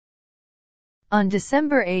On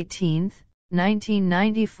December 18,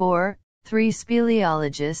 1994, 3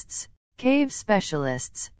 speleologists, cave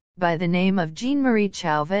specialists, by the name of Jean-Marie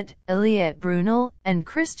Chauvet, Éliette Brunel, and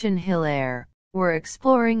Christian Hillaire, were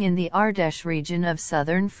exploring in the Ardèche region of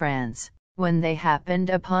southern France, when they happened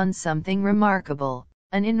upon something remarkable,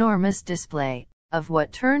 an enormous display of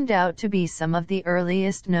what turned out to be some of the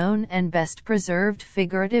earliest known and best preserved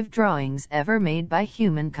figurative drawings ever made by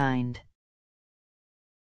humankind.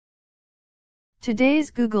 Today's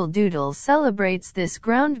Google Doodle celebrates this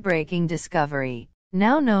groundbreaking discovery,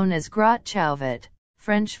 now known as Grotte Chauvet,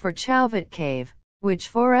 French for Chauvet Cave, which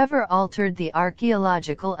forever altered the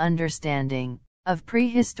archaeological understanding of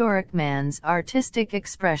prehistoric man's artistic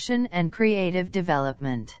expression and creative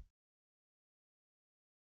development.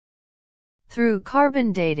 Through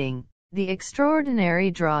carbon dating, the extraordinary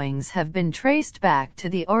drawings have been traced back to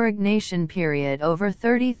the Aurignacian period over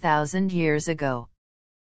 30,000 years ago.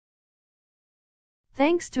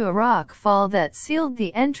 Thanks to a rock fall that sealed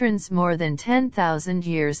the entrance more than 10,000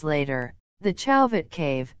 years later, the Chauvet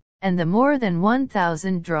Cave, and the more than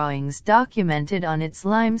 1,000 drawings documented on its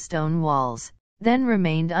limestone walls, then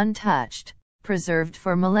remained untouched, preserved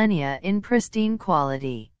for millennia in pristine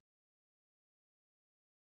quality.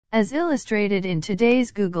 As illustrated in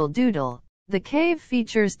today's Google Doodle, the cave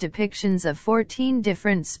features depictions of 14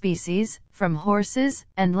 different species, from horses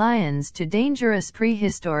and lions to dangerous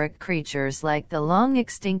prehistoric creatures like the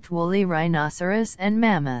long-extinct woolly rhinoceros and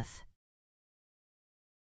mammoth.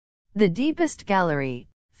 The deepest gallery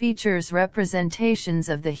features representations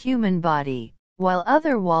of the human body, while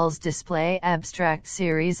other walls display abstract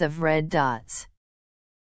series of red dots.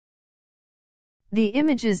 The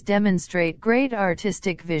images demonstrate great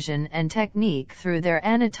artistic vision and technique through their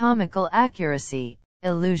anatomical accuracy,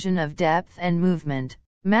 illusion of depth and movement,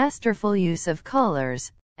 masterful use of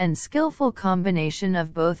colors, and skillful combination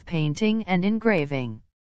of both painting and engraving.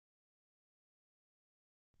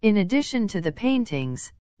 In addition to the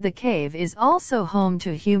paintings, the cave is also home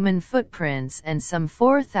to human footprints and some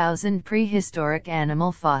 4,000 prehistoric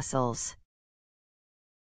animal fossils.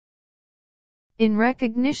 In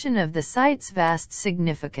recognition of the site's vast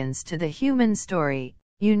significance to the human story,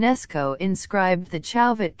 UNESCO inscribed the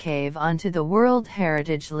Chauvet Cave onto the World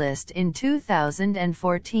Heritage List in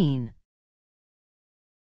 2014.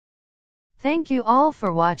 Thank you all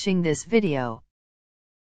for watching this video.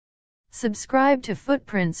 Subscribe to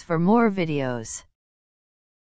Footprints for more videos.